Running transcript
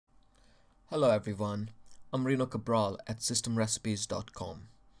Hello everyone, I'm Reno Cabral at systemrecipes.com.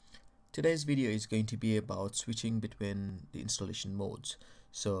 Today's video is going to be about switching between the installation modes.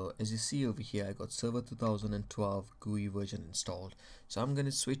 So as you see over here, I got Server 2012 GUI version installed. So I'm going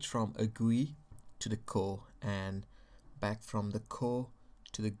to switch from a GUI to the core and back from the core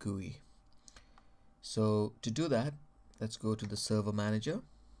to the GUI. So to do that, let's go to the Server Manager,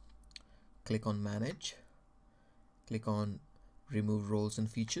 click on Manage, click on Remove Roles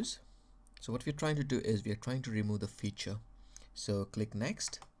and Features. So what we're trying to do is we are trying to remove the feature. So click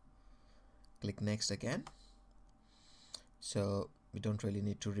next again. So we don't really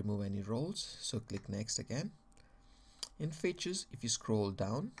need to remove any roles, so click next again. In features, if you scroll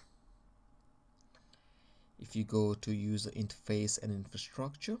down, if you go to user interface and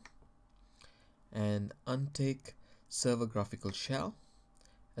infrastructure and untick server graphical shell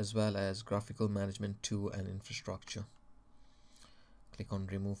as well as graphical management tool and infrastructure, click on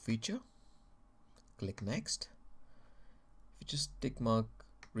remove feature, click next. If you just tick mark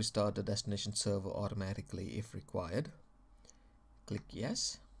restart the destination server automatically if required, click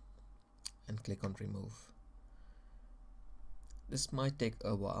yes and click on remove. This might take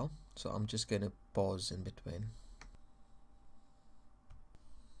a while, so I'm just going to pause in between.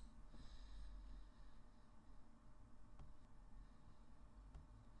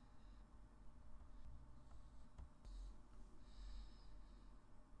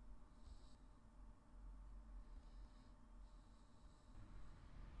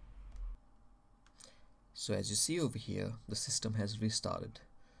 So as you see over here, the system has restarted.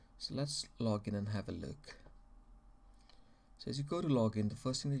 So let's log in and have a look. So as you go to login, the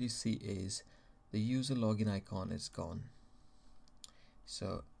first thing that you see is the user login icon is gone.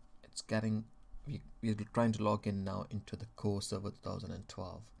 So it's getting, we're trying to log in now into the core server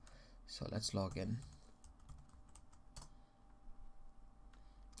 2012. So let's log in.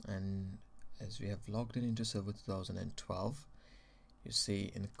 And as we have logged in into server 2012, you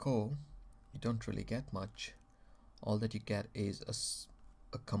see in core, you don't really get much. All that you get is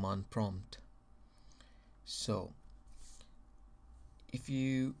a command prompt. So if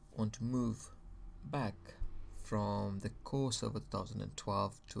you want to move back from the core server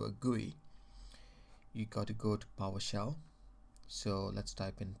 2012 to a GUI, you got to go to Powershell. So let's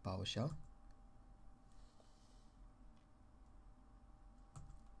type in Powershell.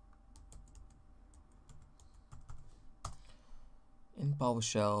 In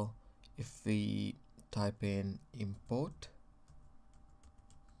Powershell, if we type in import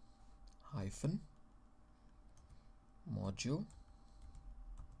hyphen module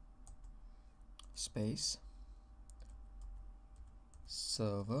space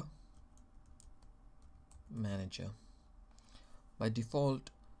server manager, by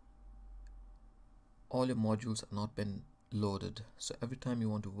default all your modules are not been loaded, so every time you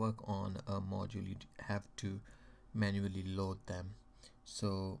want to work on a module you have to manually load them.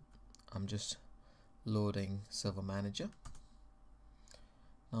 So I'm just loading server manager.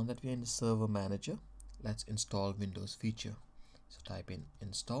 Now that we're in the server manager, let's install Windows feature. So type in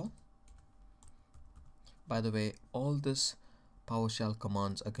install. By the way, all this PowerShell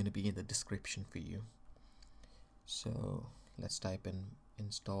commands are going to be in the description for you. So let's type in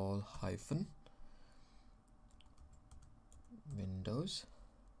install hyphen Windows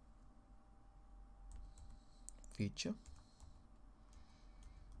feature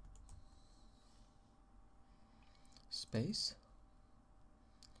space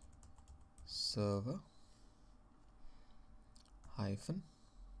server hyphen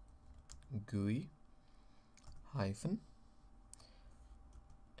GUI hyphen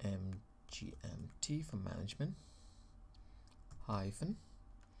MGMT for management hyphen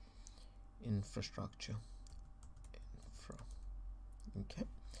infrastructure okay,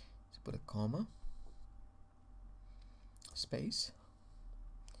 so put a comma space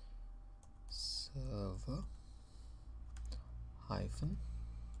server hyphen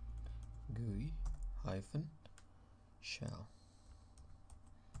GUI hyphen shell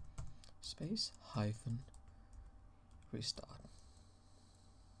space hyphen restart.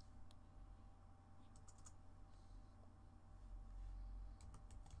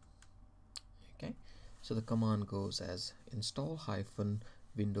 Okay, so the command goes as install hyphen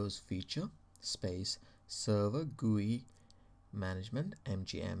Windows feature space server GUI management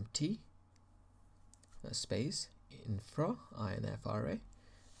MGMT space infra INFRA.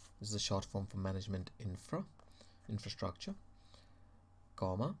 This is the short form for management infrastructure,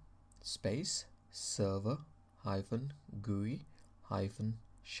 comma space server hyphen GUI hyphen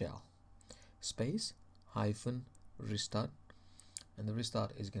shell space hyphen restart, and the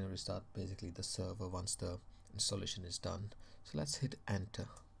restart is going to restart basically the server once the installation is done. So let's hit enter.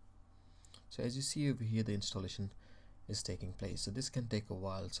 So as you see over here, the installation is taking place. So this can take a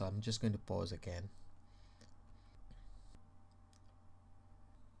while, so I'm just going to pause again.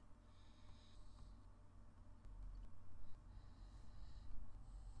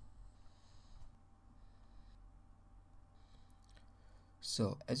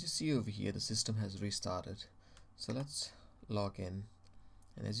 So as you see over here, the system has restarted. So let's log in,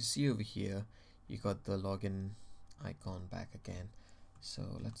 and as you see over here, you got the login icon back again. So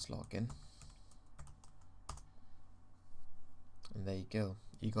let's log in, and there you go,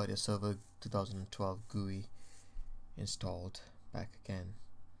 you got your Server 2012 GUI installed back again.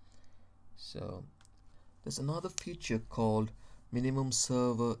 So there's another feature called minimum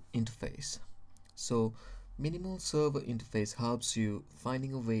server interface. So minimal server interface helps you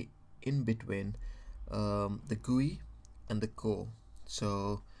finding a way in between the GUI and the core.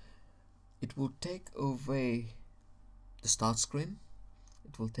 So it will take away the start screen,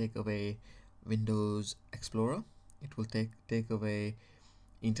 it will take away Windows Explorer, it will take away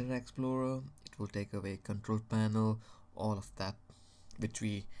Internet Explorer, it will take away control panel, all of that, which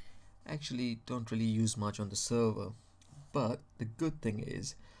we actually don't really use much on the server. But the good thing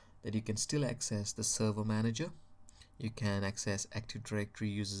is that you can still access the server manager, you can access Active Directory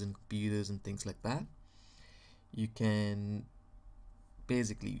users and computers and things like that. You can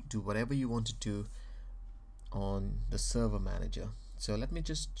basically do whatever you want to do on the server manager. So let me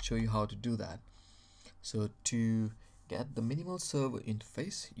just show you how to do that. So to get the minimal server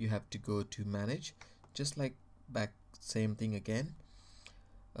interface, you have to go to manage, just like back, same thing again,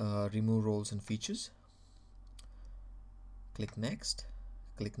 remove roles and features, click next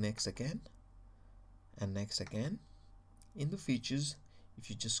again, and next again. In the features, if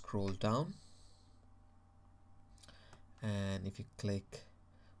you just scroll down and if you click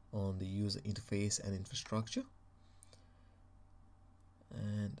on the user interface and infrastructure,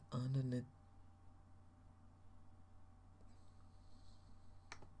 and underneath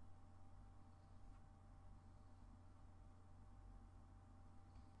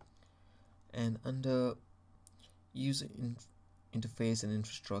and under user interface and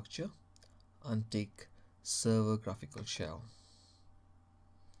infrastructure, untick server graphical shell.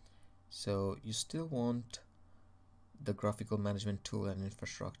 So you still want the graphical management tool and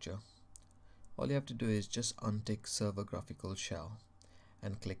infrastructure. All you have to do is just untick server graphical shell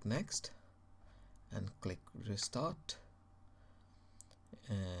and click next and click restart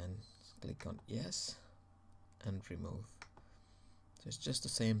and click on yes and remove. So it's just the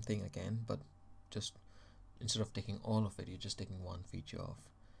same thing again, but just instead of taking all of it, you're just taking one feature off.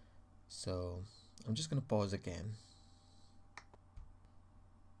 So I'm just going to pause again.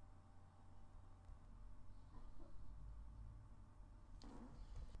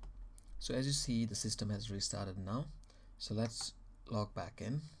 So as you see, the system has restarted now. So let's log back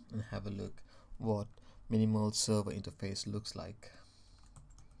in and have a look what minimal server interface looks like.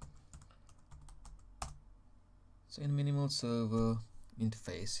 So in minimal server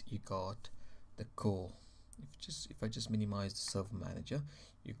interface, you got the core. If I just minimize the server manager,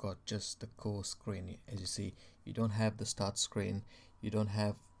 you got just the core screen. As you see, you don't have the start screen, you don't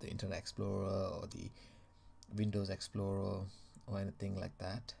have the Internet Explorer or the Windows Explorer or anything like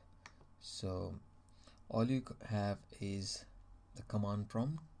that. So all you have is the command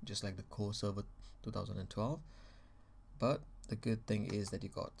prompt, just like the core server 2012. But the good thing is that you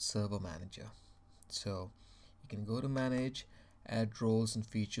got server manager. So you can go to manage, add roles and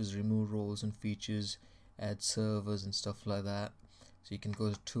features, remove roles and features, add servers and stuff like that. So you can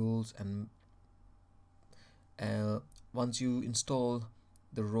go to tools, and once you install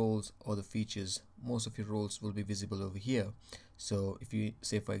the roles or the features, most of your roles will be visible over here. So if you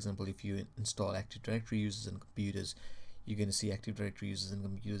say, for example, if you install Active Directory users and computers, you're going to see Active Directory users and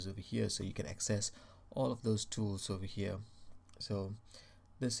computers over here, so you can access all of those tools over here. So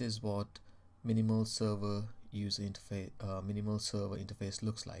this is what minimal server interface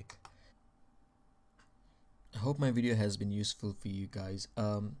looks like. I hope my video has been useful for you guys.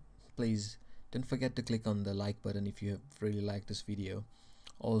 Please don't forget to click on the like button if you have really liked this video.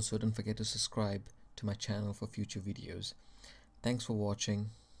 Also, don't forget to subscribe to my channel for future videos. Thanks for watching.